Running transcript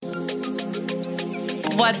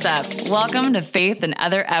What's up? Welcome to Faith and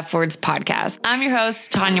Other F Words podcast. I'm your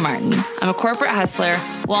host, Tanya Martin. I'm a corporate hustler,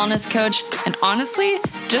 wellness coach, and honestly,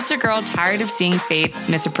 just a girl tired of seeing faith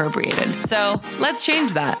misappropriated. So let's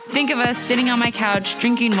change that. Think of us sitting on my couch,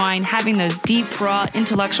 drinking wine, having those deep, raw,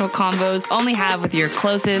 intellectual combos only have with your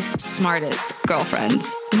closest, smartest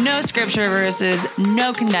girlfriends. No scripture verses,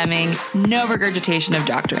 no condemning, no regurgitation of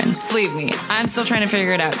doctrine. Believe me, I'm still trying to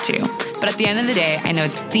figure it out too. But at the end of the day, I know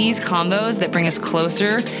it's these combos that bring us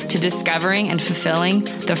closer to discovering and fulfilling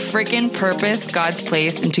the freaking purpose God's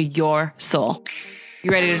placed into your soul.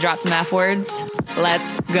 You ready to drop some F words?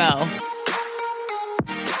 Let's go.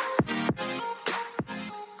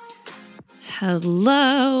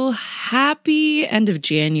 Hello. Happy end of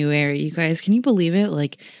January, you guys. Can you believe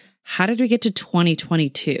it? How did we get to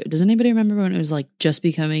 2022? Does anybody remember when it was just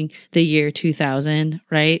becoming the year 2000,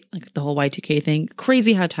 right? Like the whole Y2K thing.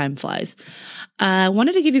 Crazy how time flies. I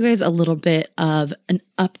wanted to give you guys a little bit of an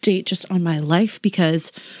update just on my life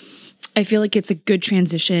because I feel like it's a good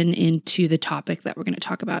transition into the topic that we're going to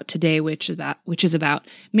talk about today, which is about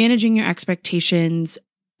managing your expectations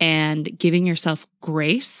and giving yourself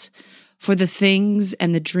grace for the things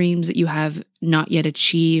and the dreams that you have not yet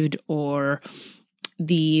achieved, or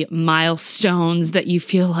the milestones that you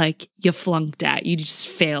feel like you flunked at, you just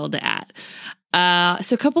failed at.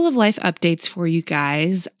 So a couple of life updates for you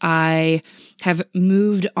guys. I have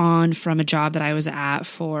moved on from a job that I was at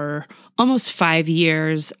for almost 5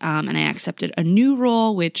 years, and I accepted a new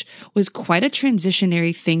role, which was quite a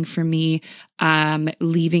transitionary thing for me,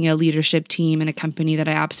 leaving a leadership team in a company that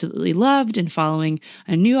I absolutely loved and following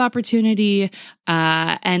a new opportunity.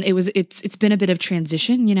 And it's been a bit of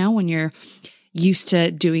transition, when you're used to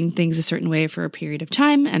doing things a certain way for a period of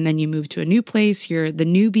time, and then you move to a new place, you're the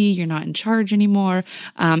newbie, you're not in charge anymore,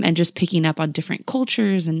 and just picking up on different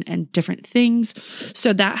cultures and different things.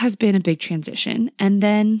 So that has been a big transition. And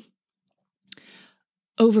then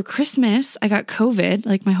over Christmas, I got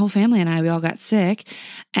COVID. My whole family and I, we all got sick,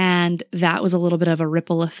 and that was a little bit of a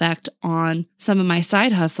ripple effect on some of my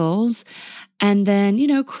side hustles. And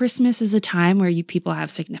then, Christmas is a time where people have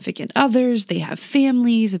significant others, they have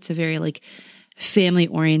families. It's a very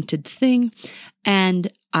family-oriented thing.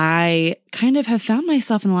 And I kind of have found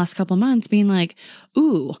myself in the last couple months being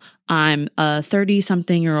ooh, I'm a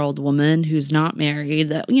 30-something-year-old woman who's not married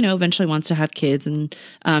that, eventually wants to have kids and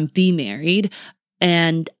be married.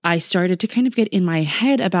 And I started to kind of get in my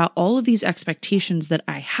head about all of these expectations that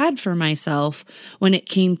I had for myself when it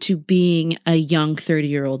came to being a young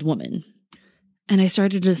 30-year-old woman. And I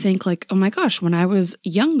started to think oh my gosh, when I was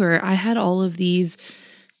younger, I had all of these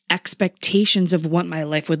expectations of what my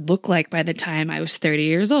life would look like by the time I was 30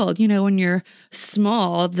 years old. When you're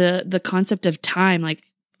small, the concept of time,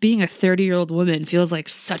 being a 30-year-old woman feels like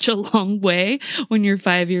such a long way when you're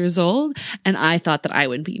 5 years old. And I thought that I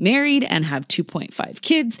would be married and have 2.5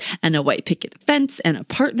 kids and a white picket fence and a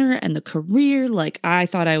partner and the career. I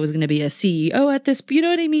thought I was going to be a CEO at this, you know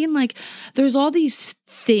what I mean? There's all these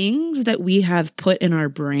things that we have put in our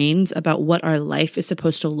brains about what our life is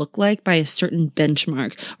supposed to look like by a certain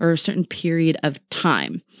benchmark or a certain period of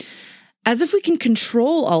time. As if we can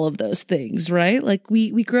control all of those things, right?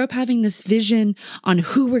 We grow up having this vision on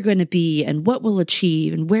who we're going to be and what we'll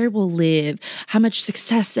achieve and where we'll live, how much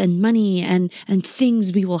success and money and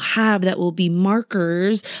things we will have that will be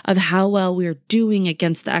markers of how well we're doing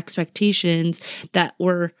against the expectations that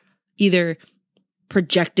were either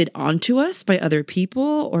projected onto us by other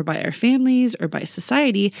people or by our families or by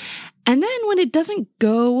society. And then when it doesn't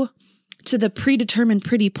go to the predetermined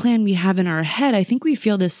pretty plan we have in our head, I think we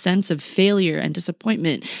feel this sense of failure and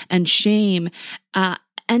disappointment and shame. And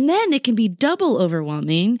then it can be double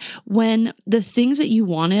overwhelming when the things that you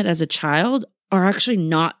wanted as a child are actually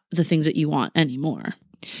not the things that you want anymore.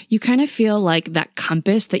 You kind of feel like that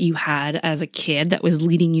compass that you had as a kid that was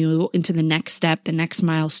leading you into the next step, the next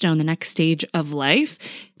milestone, the next stage of life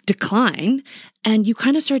decline, and you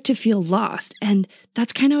kind of start to feel lost. And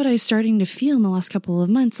that's kind of what I was starting to feel in the last couple of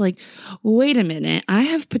months. Wait a minute, I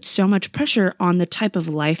have put so much pressure on the type of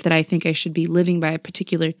life that I think I should be living by a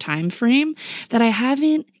particular time frame that I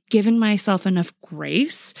haven't given myself enough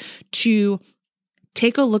grace to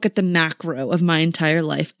take a look at the macro of my entire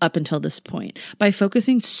life up until this point. By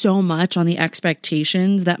focusing so much on the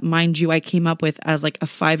expectations that, mind you, I came up with as a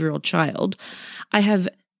 5-year-old child, I have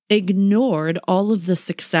ignored all of the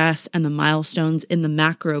success and the milestones in the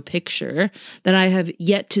macro picture that I have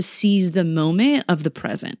yet to seize the moment of the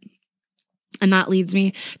present. And that leads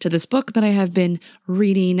me to this book that I have been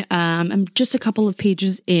reading. I'm just a couple of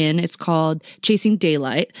pages in. It's called Chasing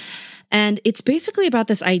Daylight. And it's basically about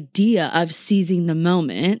this idea of seizing the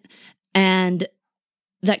moment. And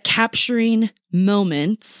that capturing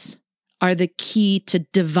moments are the key to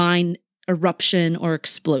divine eruption or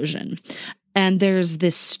explosion. And there's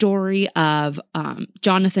this story of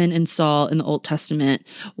Jonathan and Saul in the Old Testament,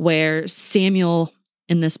 where Samuel,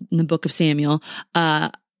 in the book of Samuel,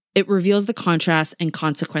 it reveals the contrast and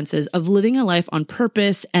consequences of living a life on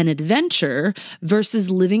purpose and adventure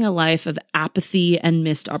versus living a life of apathy and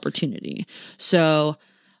missed opportunity. So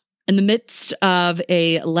in the midst of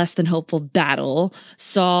a less than hopeful battle,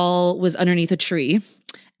 Saul was underneath a tree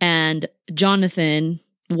and Jonathan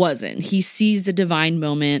wasn't. He seized a divine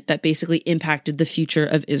moment that basically impacted the future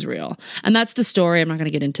of Israel. And that's the story. I'm not going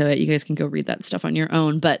to get into it. You guys can go read that stuff on your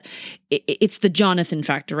own, but it's the Jonathan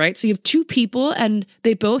factor, right? So you have two people and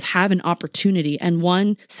they both have an opportunity, and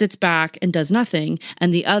one sits back and does nothing,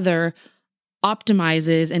 and the other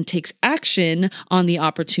optimizes and takes action on the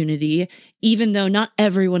opportunity, even though not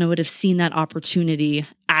everyone would have seen that opportunity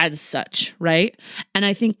as such, right? And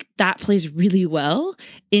I think that plays really well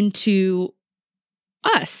into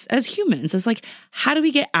us as humans. It's like, how do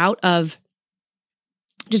we get out of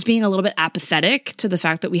just being a little bit apathetic to the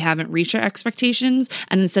fact that we haven't reached our expectations,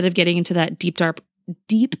 and instead of getting into that deep,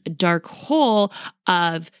 dark hole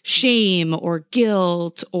of shame or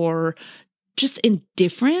guilt or just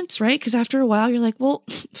indifference, right? Because after a while, you're like, well,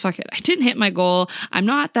 fuck it. I didn't hit my goal. I'm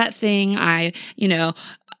not that thing.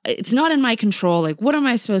 It's not in my control. Like, what am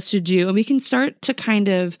I supposed to do? And we can start to kind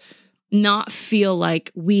of not feel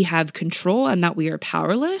like we have control and that we are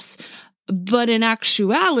powerless. But in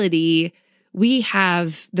actuality, we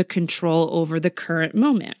have the control over the current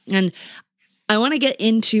moment. And I want to get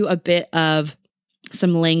into a bit of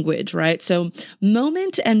some language, right? So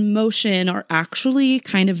moment and motion are actually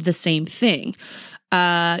kind of the same thing.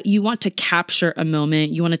 You want to capture a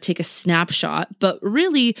moment, you want to take a snapshot, but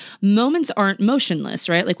really moments aren't motionless,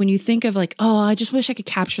 right? Like when you think of like, oh, I just wish I could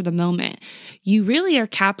capture the moment. You really are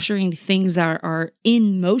capturing things that are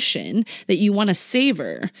in motion that you want to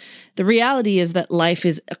savor. The reality is that life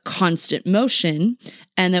is a constant motion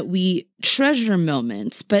and that we treasure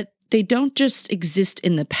moments, but they don't just exist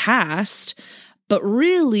in the past. But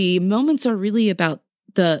really, moments are really about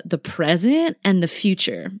the present and the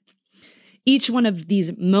future. Each one of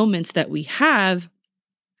these moments that we have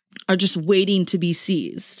are just waiting to be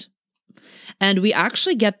seized. And we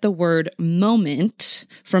actually get the word moment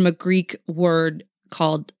from a Greek word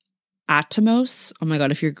called atomos. Oh my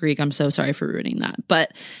God, if you're Greek, I'm so sorry for ruining that.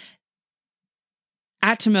 But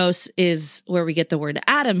atomos is where we get the word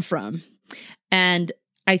atom from. And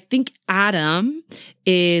I think atom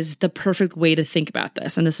is the perfect way to think about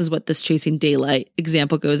this. And this is what this chasing daylight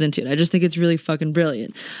example goes into. And I just think it's really fucking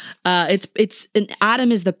brilliant. It's an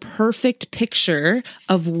atom is the perfect picture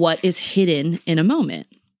of what is hidden in a moment.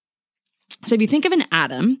 So if you think of an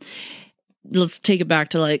atom, let's take it back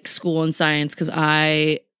to like school and science, because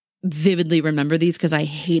I vividly remember these because I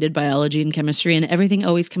hated biology and chemistry, and everything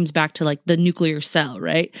always comes back to like the nuclear cell,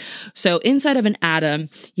 right? So inside of an atom,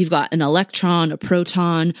 you've got an electron, a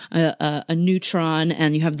proton, a neutron,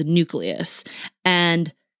 and you have the nucleus.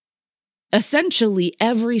 And essentially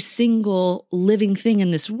every single living thing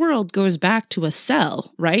in this world goes back to a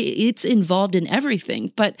cell, right? It's involved in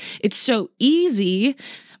everything, but it's so easy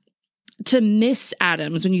to miss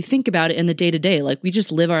atoms when you think about it in the day-to-day. Like we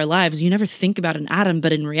just live our lives. You never think about an atom,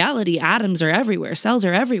 but in reality, atoms are everywhere. Cells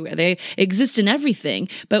are everywhere. They exist in everything,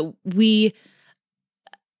 but we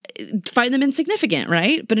find them insignificant,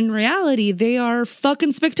 right? But in reality, they are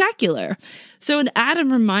fucking spectacular. So an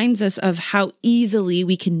atom reminds us of how easily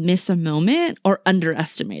we can miss a moment or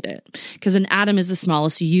underestimate it, because an atom is the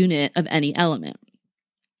smallest unit of any element.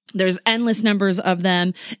 There's endless numbers of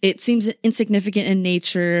them. It seems insignificant in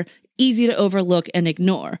nature, easy to overlook and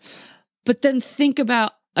ignore. But then think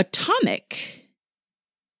about atomic.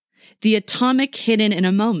 The atomic hidden in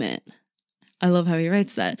a moment. I love how he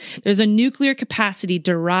writes that. There's a nuclear capacity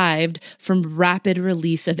derived from rapid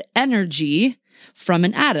release of energy from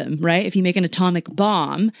an atom, right? If you make an atomic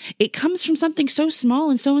bomb, it comes from something so small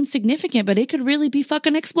and so insignificant, but it could really be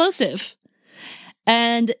fucking explosive.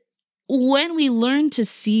 And when we learn to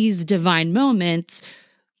seize divine moments,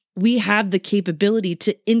 we have the capability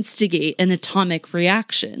to instigate an atomic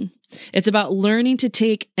reaction. It's about learning to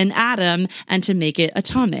take an atom and to make it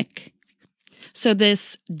atomic. So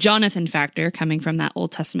this Jonathan factor coming from that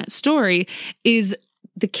Old Testament story is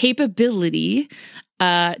the capability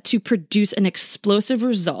to produce an explosive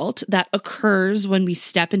result that occurs when we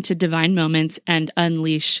step into divine moments and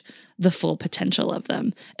unleash the full potential of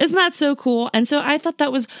them. Isn't that so cool? And so I thought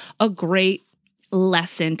that was a great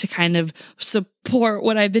lesson to kind of support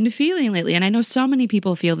what I've been feeling lately. And I know so many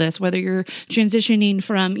people feel this, whether you're transitioning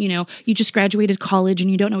from, you just graduated college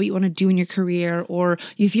and you don't know what you want to do in your career, or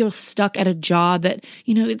you feel stuck at a job that,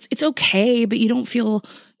 it's okay, but you don't feel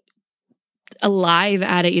alive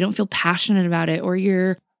at it. You don't feel passionate about it,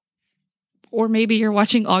 or maybe you're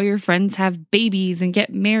watching all your friends have babies and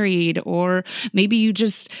get married, or maybe you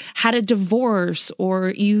just had a divorce, or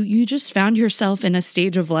you just found yourself in a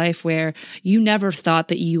stage of life where you never thought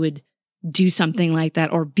that you would do something like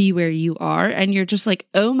that or be where you are. And you're just like,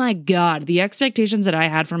 oh my God, the expectations that I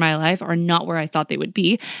had for my life are not where I thought they would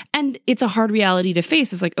be. And it's a hard reality to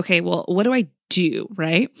face. It's like, okay, well, what do I do?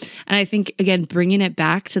 Right. And I think, again, bringing it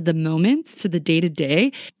back to the moments, to the day to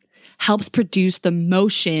day, helps produce the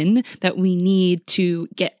motion that we need to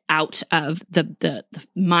get out of the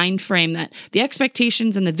mind frame that the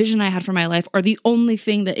expectations and the vision I had for my life are the only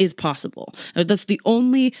thing that is possible. That's the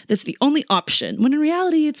only option. When in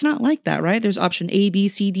reality, it's not like that, right? There's option A, B,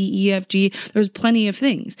 C, D, E, F, G. There's plenty of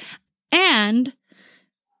things. And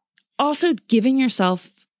also giving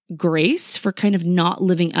yourself grace for kind of not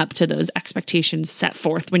living up to those expectations set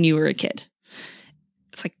forth when you were a kid.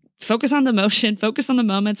 It's like, focus on the motion, focus on the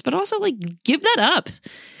moments, but also give that up.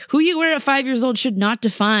 Who you were at 5 years old should not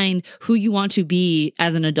define who you want to be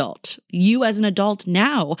as an adult. You as an adult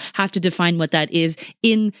now have to define what that is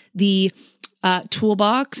in the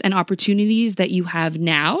toolbox and opportunities that you have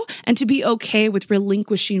now, and to be okay with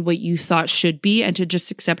relinquishing what you thought should be and to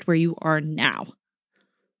just accept where you are now.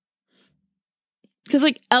 Because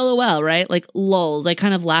LOL, right? Lols. I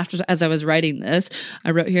kind of laughed as I was writing this.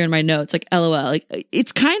 I wrote here in my notes, LOL.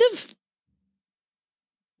 It's kind of,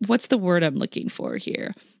 what's the word I'm looking for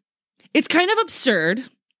here? It's kind of absurd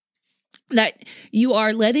that you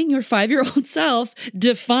are letting your 5-year-old self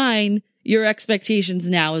define your expectations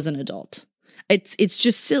now as an adult. It's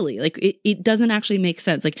just silly. It doesn't actually make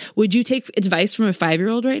sense. Would you take advice from a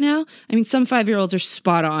 5-year-old right now? I mean, some 5-year-olds are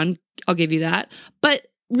spot on. I'll give you that. But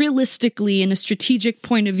realistically, in a strategic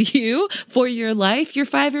point of view for your life, your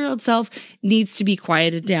 5-year-old self needs to be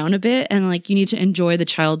quieted down a bit. And you need to enjoy the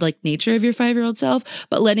childlike nature of your 5-year-old self,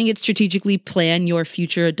 but letting it strategically plan your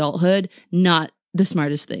future adulthood, not the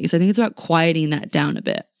smartest thing. So I think it's about quieting that down a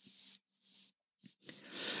bit.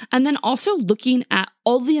 And then also looking at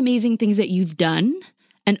all the amazing things that you've done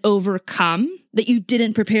and overcome that you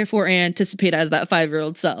didn't prepare for or anticipate as that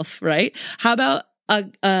 5-year-old self, right? How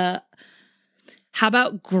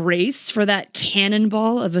about grace for that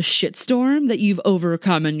cannonball of a shitstorm that you've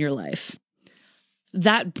overcome in your life?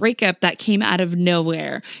 That breakup that came out of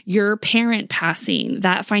nowhere, your parent passing,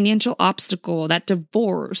 that financial obstacle, that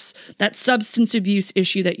divorce, that substance abuse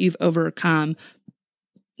issue that you've overcome,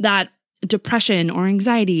 that depression or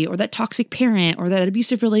anxiety or that toxic parent or that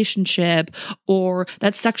abusive relationship or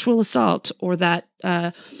that sexual assault or that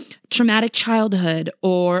traumatic childhood,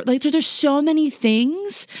 or there's so many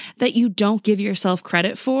things that you don't give yourself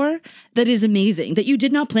credit for that is amazing, that you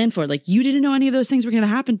did not plan for. You didn't know any of those things were going to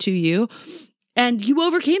happen to you. And you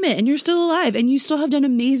overcame it and you're still alive and you still have done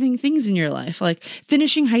amazing things in your life, like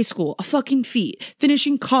finishing high school, a fucking feat,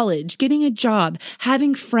 finishing college, getting a job,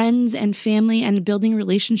 having friends and family and building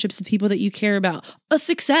relationships with people that you care about, a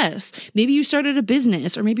success. Maybe you started a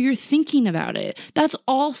business or maybe you're thinking about it. That's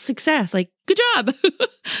all success. Good job.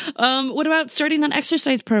 What about starting that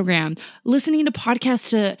exercise program, listening to podcasts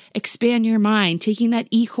to expand your mind, taking that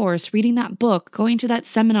e-course, reading that book, going to that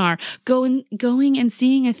seminar, going and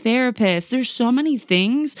seeing a therapist? There's so many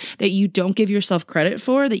things that you don't give yourself credit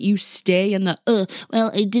for, that you stay in the,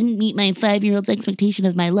 I didn't meet my 5-year-old's expectation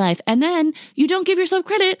of my life. And then you don't give yourself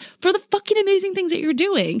credit for the fucking amazing things that you're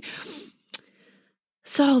doing.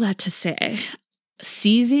 So all that to say,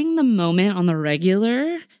 seizing the moment on the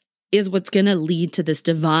regular is what's going to lead to this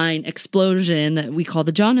divine explosion that we call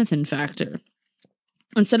the Jonathan factor.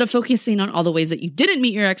 Instead of focusing on all the ways that you didn't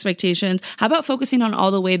meet your expectations, how about focusing on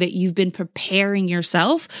all the way that you've been preparing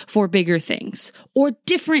yourself for bigger things or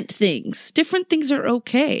different things? Different things are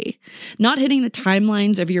okay. Not hitting the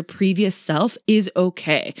timelines of your previous self is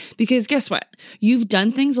okay. Because guess what? You've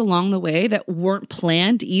done things along the way that weren't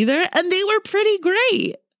planned either, and they were pretty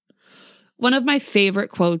great. One of my favorite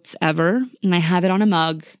quotes ever, and I have it on a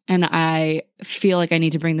mug, and I feel like I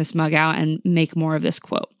need to bring this mug out and make more of this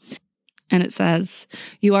quote. And it says,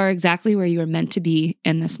 "You are exactly where you are meant to be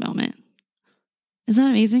in this moment." Isn't that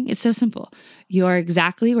amazing? It's so simple. You are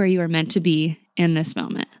exactly where you are meant to be in this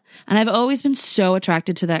moment. And I've always been so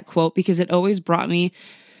attracted to that quote because it always brought me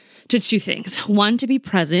to two things. One, to be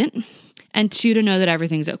present, and two, to know that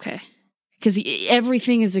everything's okay. Because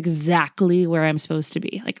everything is exactly where I'm supposed to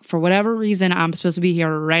be. For whatever reason, I'm supposed to be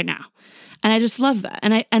here right now. And I just love that.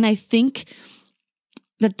 And I think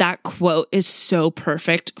that quote is so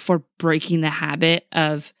perfect for breaking the habit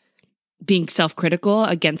of being self-critical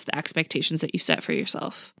against the expectations that you set for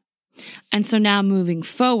yourself. And so now moving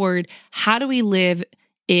forward, how do we live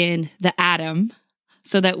in the atom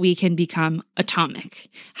so that we can become atomic?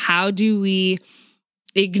 How do we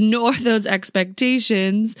ignore those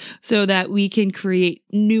expectations so that we can create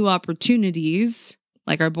new opportunities,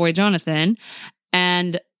 like our boy Jonathan,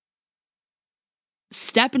 and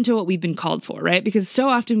step into what we've been called for, right? Because so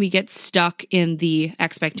often we get stuck in the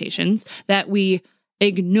expectations that we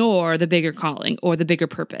ignore the bigger calling or the bigger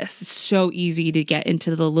purpose. It's so easy to get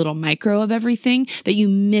into the little micro of everything that you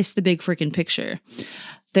miss the big freaking picture.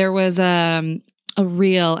 There was a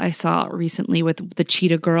reel I saw recently with the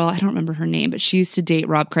cheetah girl. I don't remember her name, but she used to date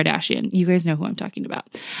Rob Kardashian. You guys know who I'm talking about.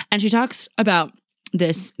 And she talks about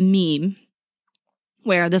this meme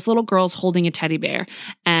where this little girl's holding a teddy bear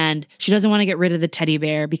and she doesn't want to get rid of the teddy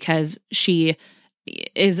bear because she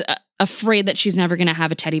is afraid that she's never going to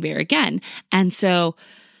have a teddy bear again. And so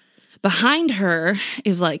behind her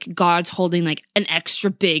is like God's holding like an extra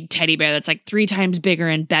big teddy bear that's like 3 times bigger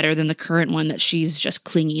and better than the current one that she's just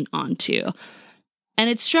clinging onto. And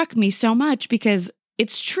it struck me so much because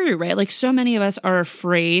it's true, right? Like so many of us are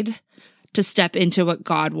afraid to step into what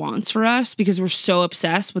God wants for us because we're so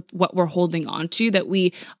obsessed with what we're holding on to that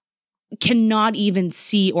we cannot even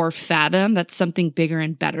see or fathom that something bigger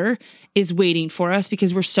and better is waiting for us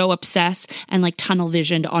because we're so obsessed and like tunnel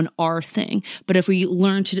visioned on our thing. But if we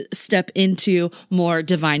learn to step into more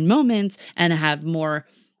divine moments and have more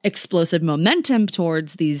explosive momentum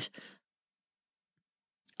towards these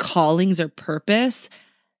callings or purpose,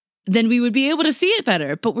 then we would be able to see it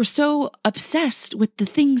better. But we're so obsessed with the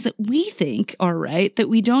things that we think are right that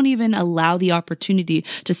we don't even allow the opportunity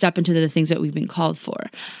to step into the things that we've been called for.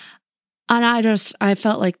 And I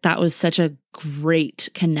felt like that was such a great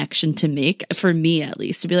connection to make, for me at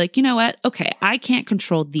least, to be like, you know what? Okay, I can't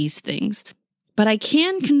control these things, but I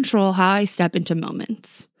can control how I step into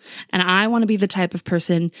moments. And I want to be the type of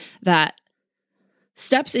person that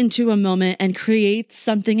steps into a moment and creates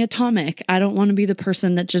something atomic. I don't want to be the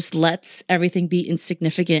person that just lets everything be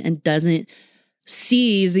insignificant and doesn't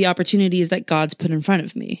seize the opportunities that God's put in front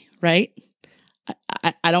of me, right?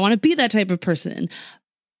 I don't want to be that type of person.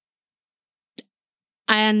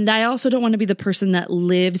 And I also don't want to be the person that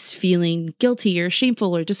lives feeling guilty or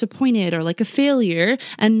shameful or disappointed or like a failure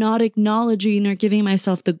and not acknowledging or giving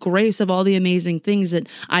myself the grace of all the amazing things that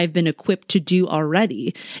I've been equipped to do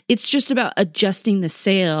already. It's just about adjusting the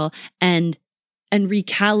sail and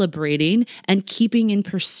recalibrating and keeping in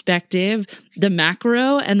perspective the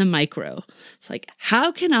macro and the micro. It's like,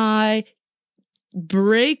 how can I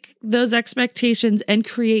break those expectations and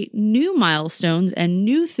create new milestones and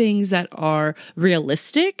new things that are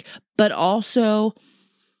realistic, but also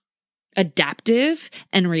adaptive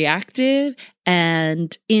and reactive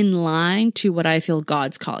and in line to what I feel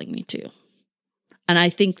God's calling me to. And I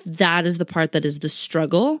think that is the part that is the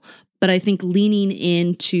struggle. But I think leaning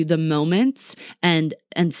into the moments and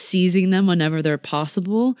seizing them whenever they're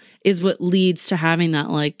possible is what leads to having that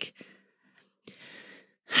like,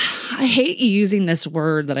 I hate using this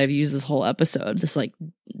word that I've used this whole episode, this like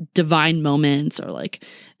divine moments or like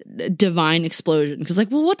divine explosion. Because like,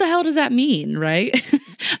 well, what the hell does that mean, right?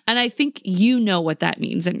 And I think you know what that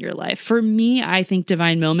means in your life. For me, I think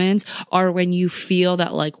divine moments are when you feel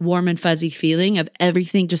that like warm and fuzzy feeling of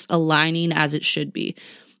everything just aligning as it should be.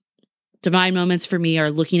 Divine moments for me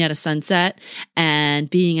are looking at a sunset and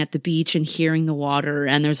being at the beach and hearing the water,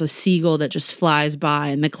 and there's a seagull that just flies by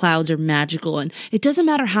and the clouds are magical. And it doesn't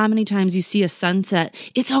matter how many times you see a sunset,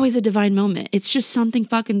 it's always a divine moment. It's just something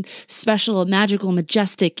fucking special, magical,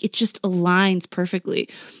 majestic. It just aligns perfectly.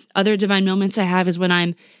 Other divine moments I have is when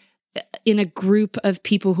I'm in a group of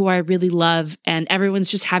people who I really love and everyone's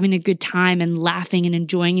just having a good time and laughing and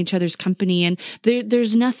enjoying each other's company. And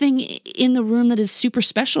there's nothing in the room that is super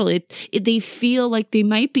special. They feel like they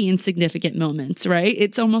might be insignificant moments, right?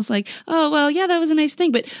 It's almost like, oh, well, yeah, that was a nice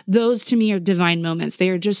thing. But those to me are divine moments. They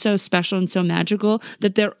are just so special and so magical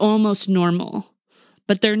that they're almost normal,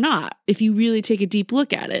 but they're not if you really take a deep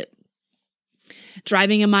look at it.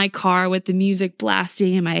 Driving in my car with the music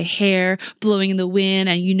blasting and my hair blowing in the wind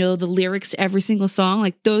and you know the lyrics to every single song,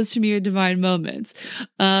 like those to me are divine moments.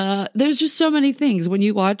 There's just so many things. When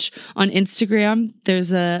you watch on Instagram,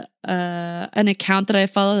 there's an account that I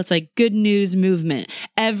follow that's like Good News Movement.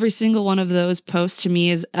 Every single one of those posts to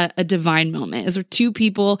me is a divine moment. As where two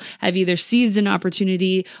people have either seized an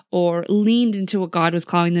opportunity or leaned into what God was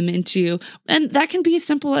calling them into. And that can be as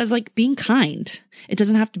simple as like being kind. It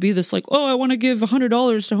doesn't have to be this like, oh, I want to give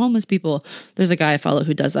 $100 to homeless people. There's a guy I follow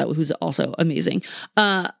who does that, who's also amazing.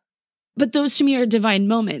 But those to me are divine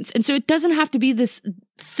moments. And so it doesn't have to be this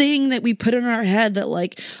thing that we put in our head that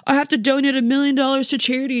like, I have to donate $1 million to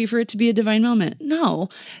charity for it to be a divine moment. No,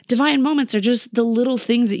 divine moments are just the little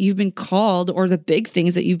things that you've been called, or the big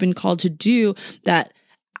things that you've been called to do, that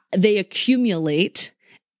they accumulate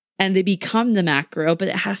and they become the macro, but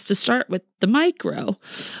it has to start with the micro.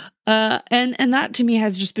 And that to me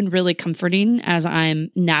has just been really comforting as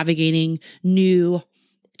I'm navigating new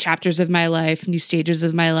chapters of my life, new stages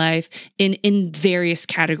of my life in various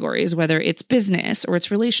categories, whether it's business or it's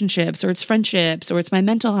relationships or it's friendships or it's my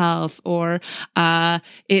mental health or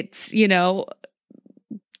it's,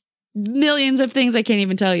 millions of things I can't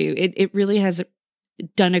even tell you. It really has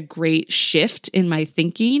done a great shift in my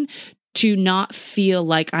thinking to not feel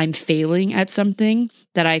like I'm failing at something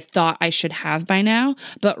that I thought I should have by now,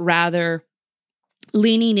 but rather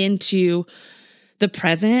leaning into the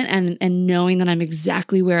present and knowing that I'm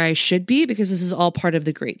exactly where I should be, because this is all part of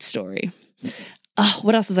the great story. Oh,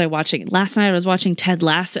 what else was I watching? Last night I was watching Ted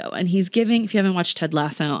Lasso, and he's giving, if you haven't watched Ted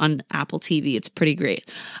Lasso on Apple TV, it's pretty great.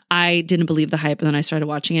 I didn't believe the hype, and then I started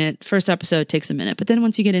watching it. First episode takes a minute, but then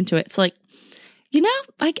once you get into it, it's like,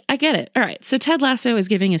 I get it. All right. So Ted Lasso is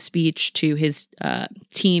giving a speech to his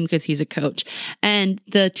team because he's a coach, and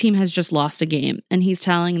the team has just lost a game, and he's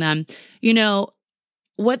telling them,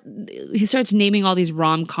 what he starts naming all these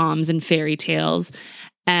rom-coms and fairy tales.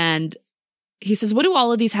 And he says, what do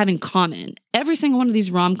all of these have in common? Every single one of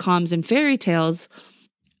these rom-coms and fairy tales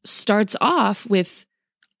starts off with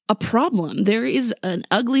a problem. There is an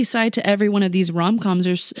ugly side to every one of these rom-coms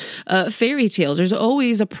or fairy tales. There's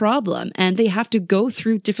always a problem, and they have to go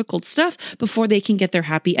through difficult stuff before they can get their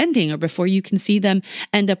happy ending, or before you can see them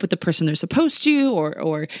end up with the person they're supposed to,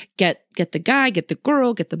 or get the guy, get the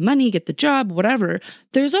girl, get the money, get the job, whatever.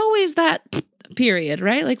 There's always that period,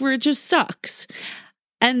 right? Like where it just sucks.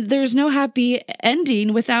 And there's no happy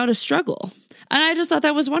ending without a struggle. And I just thought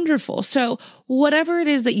that was wonderful. So whatever it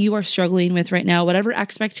is that you are struggling with right now, whatever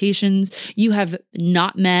expectations you have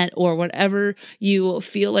not met, or whatever you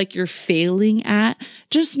feel like you're failing at,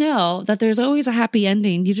 just know that there's always a happy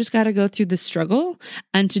ending. You just got to go through the struggle.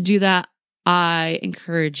 And to do that, I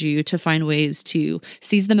encourage you to find ways to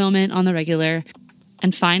seize the moment on the regular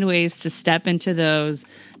and find ways to step into those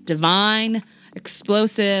divine,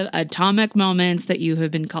 explosive, atomic moments that you have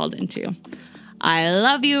been called into. I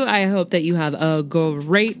love you. I hope that you have a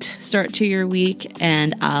great start to your week,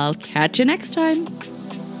 and I'll catch you next time.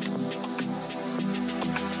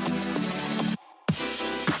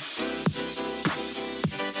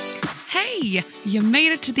 Hey, you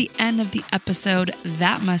made it to the end of the episode.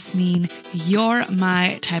 That must mean you're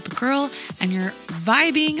my type of girl and you're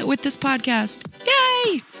vibing with this podcast.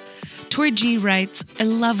 Yay! Tori G writes, I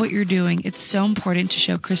love what you're doing. It's so important to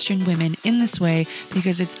show Christian women in this way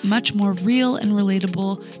because it's much more real and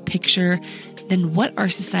relatable picture than what our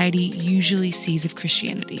society usually sees of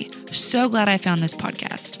Christianity. So glad I found this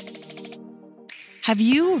podcast. Have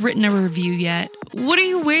you written a review yet? What are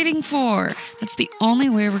you waiting for? That's the only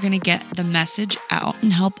way we're going to get the message out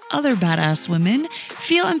and help other badass women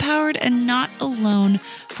feel empowered and not alone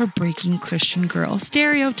for breaking Christian girl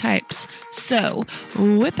stereotypes. So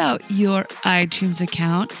whip out your iTunes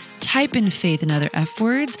account, type in Faith and Other F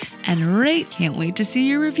Words, and rate. Can't wait to see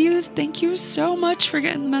your reviews. Thank you so much for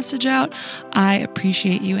getting the message out. I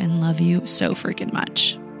appreciate you and love you so freaking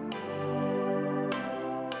much.